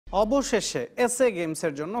অবশেষে এসএ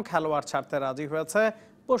গেমসের জন্য খেলোয়াড় ছাড়তে রাজি হয়েছে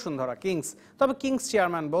বসুন্ধরা কিংস। তবে কিংস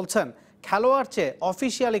চেয়ারম্যান বলছেন, খেলোয়াড় চেয়ে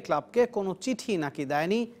অফিসিয়ালি ক্লাবকে কোনো চিঠি নাকি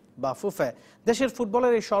দেয়নি বাফুফে। দেশের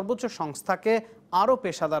ফুটবলের এই সর্বোচ্চ সংস্থাকে আরও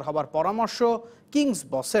পেশাদার হবার পরামর্শ কিংস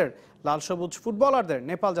বসের। লাল সবুজ ফুটবলারদের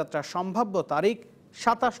নেপাল যাত্রার সম্ভাব্য তারিখ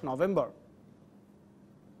 ২৭ নভেম্বর।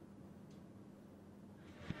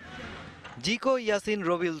 জিকো, ইয়াসিন,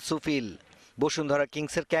 রবিউল, সুফিল বসুন্ধরা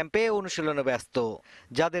কিংসের ক্যাম্পে অনুশীলনে ব্যস্ত,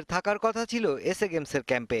 যাদের থাকার কথা ছিল এসএ গেমসের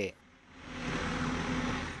ক্যাম্পে।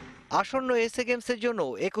 আসন্ন এসএ গেমসের জন্য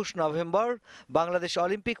 ২১ নভেম্বর বাংলাদেশ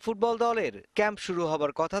অলিম্পিক ফুটবল দলের ক্যাম্প শুরু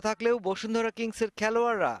হবার কথা থাকলেও বসুন্ধরা কিংসের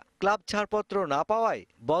খেলোয়াড়রা ক্লাব ছাড়পত্র না পাওয়ায়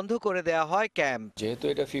বন্ধ করে দেয়া হয় ক্যাম্প। যেহেতু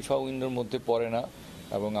এটা ফিফা উইন্ডোর মধ্যে পড়ে না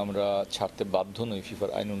এবং আমরা ছাড়তে বাধ্য নই ফিফার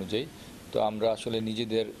আইন অনুযায়ী, তো আমরা আসলে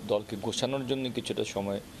নিজেদের দলকে গোছানোর জন্য কিছুটা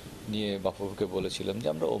সময় নিয়ে বাফুফেকে বলেছিলাম যে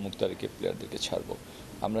আমরা অমুক তারিখে প্লেয়ারদেরকে ছাড়বো।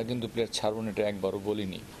 আমরা কিন্তু প্লেয়ার ছাড়বো না এটা একবারও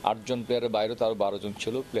বলিনি। ৮ জন প্লেয়ারের বাইরে তারও ১২ জন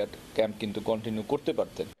ছিল, প্লেয়ার ক্যাম্প কিন্তু কন্টিনিউ করতে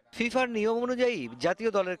পারতেন। ফিফার নিয়ম অনুযায়ী জাতীয়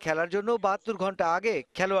দলের খেলার জন্য ৭২ ঘন্টা আগে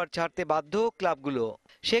খেলোয়াড় ছাড়তে বাধ্য ক্লাবগুলো।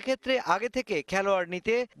 সেক্ষেত্রে আগে থেকে খেলোয়াড়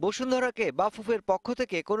নিতে বসুন্ধরাকে বাফুফের পক্ষ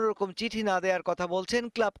থেকে কোনো রকম চিঠি না দেওয়ার কথা বলছেন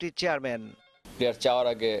ক্লাবটির চেয়ারম্যান। প্লেয়ার চাওয়ার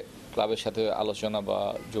আগে ক্লাবের সাথে আলোচনা বা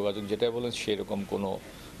যোগাযোগ যেটাই বলেন সেরকম কোনো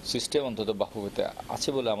সিস্টেম অন্তত বাফুফেতে আছে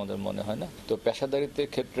বলে আমাদের মনে হয় না। তো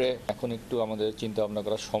পেশাদারিত্বের ক্ষেত্রে এখন একটু আমাদের চিন্তা ভাবনা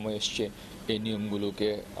করার সময় এসছে, এই নিয়মগুলোকে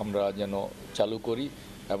আমরা যেন চালু করি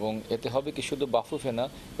এবং এতে হবে কি শুধু বাফুফে না,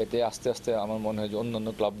 এতে আস্তে আস্তে আমার মনে হয় যে অন্যান্য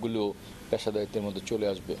ক্লাবগুলো পেশাদারিত্বের মধ্যে চলে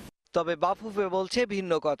আসবে। তবে বাফুফে বলছে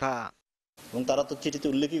ভিন্ন কথা। এবং তারা তো চিঠিতে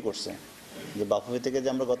উল্লেখই করছে যে বাফুফে থেকে যে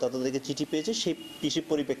আমরা গত তারিখে চিঠি পেয়েছি সেই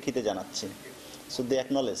পরিপ্রেক্ষিতে জানাচ্ছি। সো দে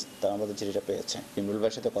অ্যাকনলেজ তারা আমাদের চিঠিটা পেয়েছে। ইমরুল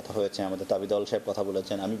ভাইয়ের সাথে কথা হয়েছে, আমাদের তাবিদাউল সাহেব কথা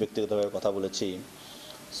বলেছেন, আমি ব্যক্তিগতভাবে কথা বলেছি।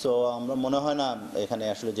 সো আমরা মনে হয় না এখানে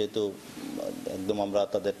আসলে যেহেতু একদম আমরা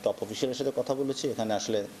তাদের টপ অফিসিয়ালের সাথে কথা বলেছি, এখানে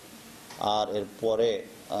আসলে আর এরপরে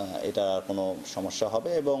এটা কোনো সমস্যা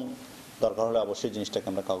হবে এবং দরকার হলে অবশ্যই জিনিসটাকে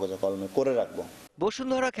আমরা কাগজে কলমে করে রাখবো।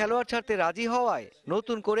 বসুন্ধরা খেলোয়াড় ছাড়তে রাজি হওয়ায়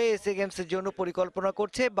নতুন করে এসএ গেমসের জন্য পরিকল্পনা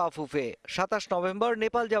করছে বাফুফে। ২৭ নভেম্বর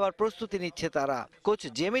নেপাল যাওয়ার প্রস্তুতি নিচ্ছে তারা। কোচ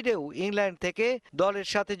জেমিডেও ইংল্যান্ড থেকে দলের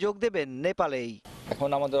সাথে যোগ দেবেন নেপালেই। এখন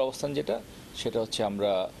আমাদের অবস্থান যেটা সেটা হচ্ছে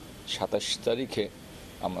আমরা ২৭ তারিখে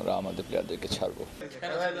আমরা আমাদের প্লেয়ারদেরকে ছাড়বো।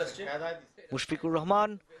 Mushfiqur Rahman,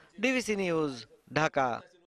 DBC news, Dhaka.